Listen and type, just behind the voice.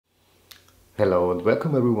Hello and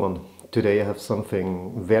welcome everyone. Today I have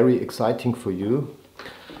something very exciting for you.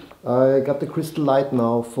 I got the Crystal Light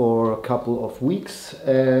now for a couple of weeks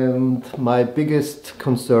and my biggest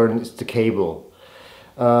concern is the cable.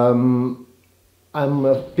 I'm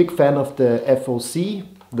a big fan of the FOC,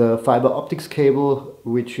 the fiber optics cable,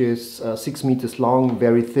 which is 6 meters long,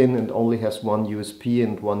 very thin, and only has one USB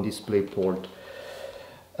and one display port.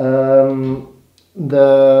 The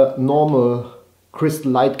normal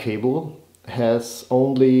Crystal Light cable has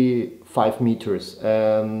only 5 meters,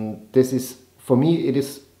 and this is, for me, it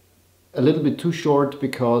is a little bit too short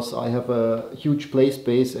because I have a huge play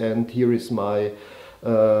space and here is my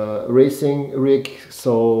racing rig.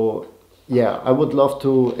 So yeah, I would love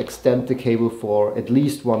to extend the cable for at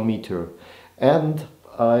least 1 meter, and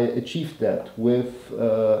I achieved that with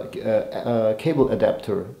a cable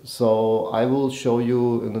adapter. So I will show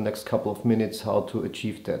you in the next couple of minutes how to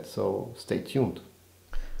achieve that, so stay tuned.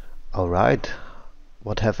 Alright,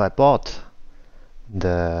 what have I bought?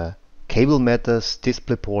 The Cable Matters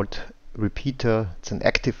DisplayPort repeater. It's an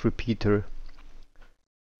active repeater.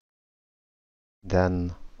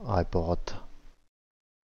 Then I bought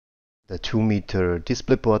the 2 meter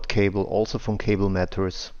DisplayPort cable, also from Cable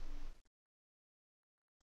Matters,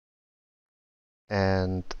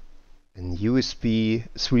 and an USB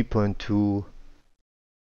 3.2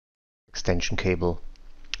 extension cable.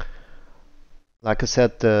 Like I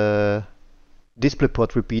said, the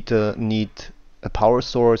DisplayPort repeater need a power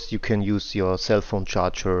source. You can use your cell phone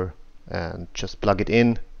charger and just plug it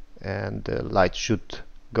in and the light should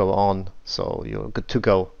go on, so you're good to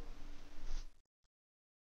go.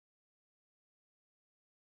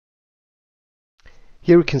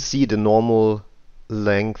 Here you can see the normal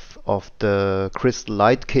length of the Crystal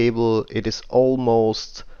Light cable. It is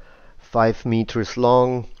almost 5 meters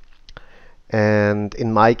long, and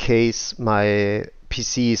in my case my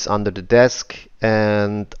PC is under the desk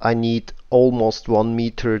and I need almost 1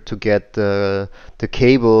 meter to get the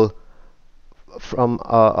cable from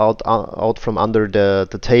out from under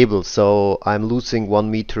the table, so I'm losing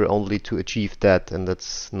 1 meter only to achieve that, and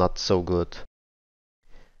that's not so good.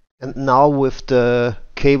 And now with the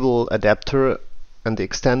cable adapter and the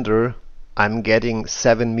extender I'm getting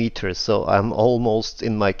 7 meters, so I'm almost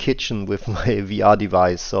in my kitchen with my VR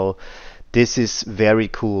device. So this is very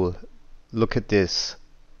cool. Look at this.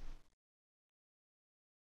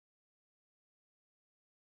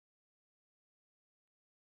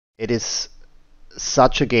 It is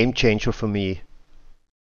such a game changer for me.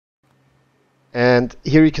 And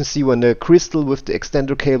here you can see when the Crystal with the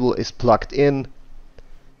extender cable is plugged in,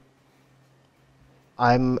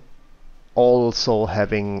 I'm also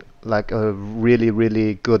having like a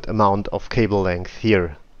really good amount of cable length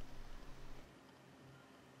here.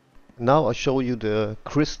 Now I'll show you the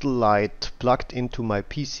Crystal Light plugged into my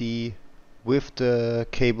PC with the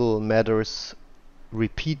Cable Matters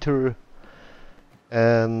repeater,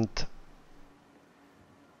 and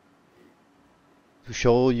to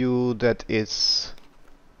show you that it's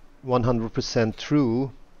 100%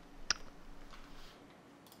 true,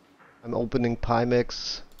 I'm opening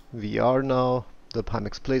Pimax VR now, the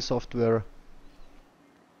PimaxPlay software,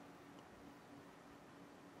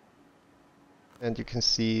 and you can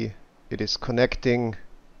see it is connecting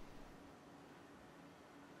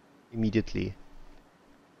immediately.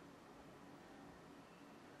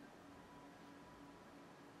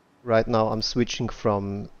 Right now I'm switching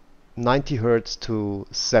from 90 Hz to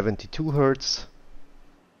 72 Hz.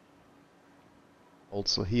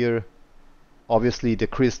 Also here, obviously the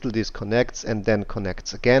Crystal disconnects and then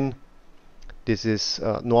connects again. This is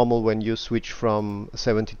normal when you switch from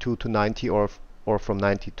 72 to 90 or from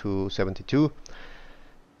 90 to 72.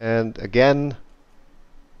 And again,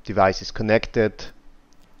 device is connected.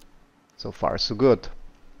 So far so good.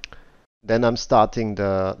 Then I'm starting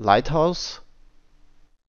the Lighthouse,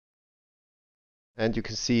 and you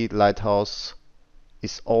can see Lighthouse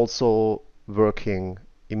is also working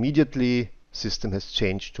immediately. System has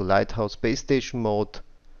changed to Lighthouse base station mode.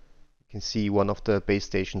 You can see one of the base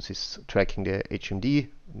stations is tracking the HMD,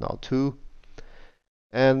 now 2.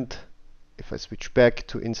 And if I switch back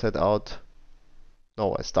to inside out,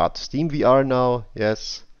 no, I start SteamVR now,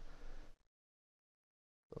 yes.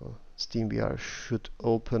 So SteamVR should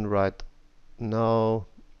open right now,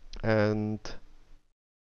 and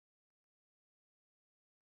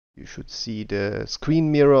you should see the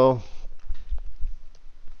screen mirror.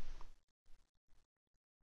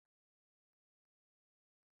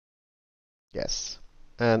 Yes,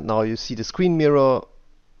 and now you see the screen mirror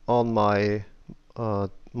on my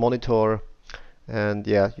monitor, and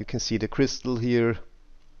yeah, you can see the Crystal here.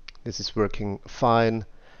 This is working fine,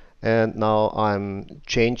 And now I'm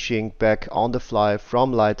changing back on the fly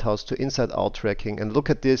from Lighthouse to inside out tracking, and look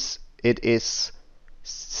at this, it is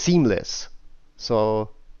seamless. So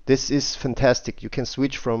this is fantastic. You can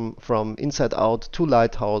switch from inside out to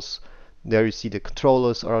Lighthouse. There you see the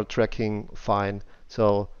controllers are tracking fine.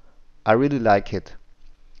 So I really like it.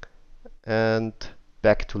 And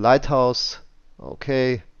back to Lighthouse.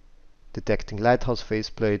 Okay, detecting Lighthouse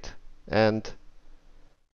faceplate, and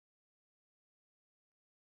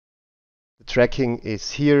the tracking is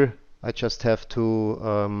here. I just have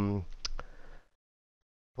to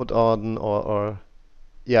put on or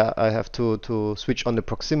yeah, I have to switch on the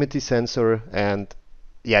proximity sensor, and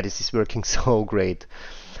yeah, this is working so great.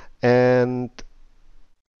 And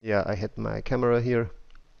yeah, I had my camera here.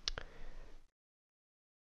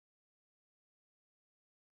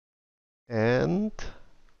 And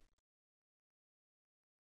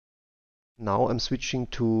now I'm switching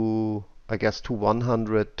to, I guess, to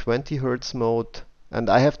 120 Hertz mode. And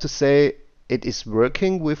I have to say, it is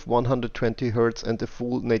working with 120 Hertz and the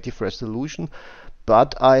full native resolution,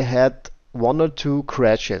 but I had one or two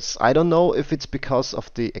crashes. I don't know if it's because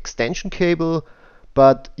of the extension cable,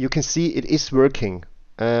 but you can see it is working.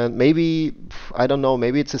 And maybe, I don't know,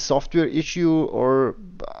 maybe it's a software issue or,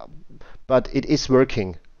 but it is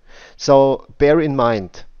working. So bear in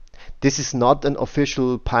mind, this is not an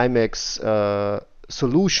official Pimax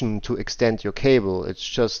solution to extend your cable. It's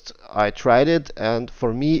just I tried it and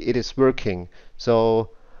for me it is working. So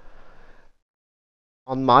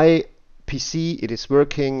on my PC it is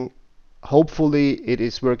working. Hopefully it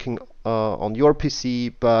is working on your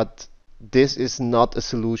PC, but this is not a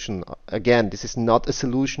solution. Again, this is not a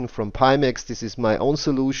solution from Pimax. This is my own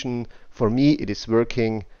solution. For me it is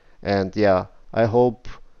working, and yeah, I hope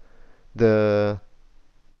the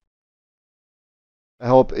I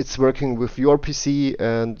hope it's working with your PC,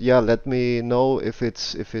 and yeah, let me know if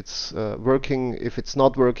it's working. If it's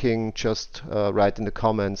not working, just write in the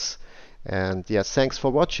comments. And yeah, thanks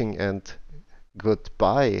for watching and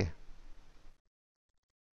goodbye.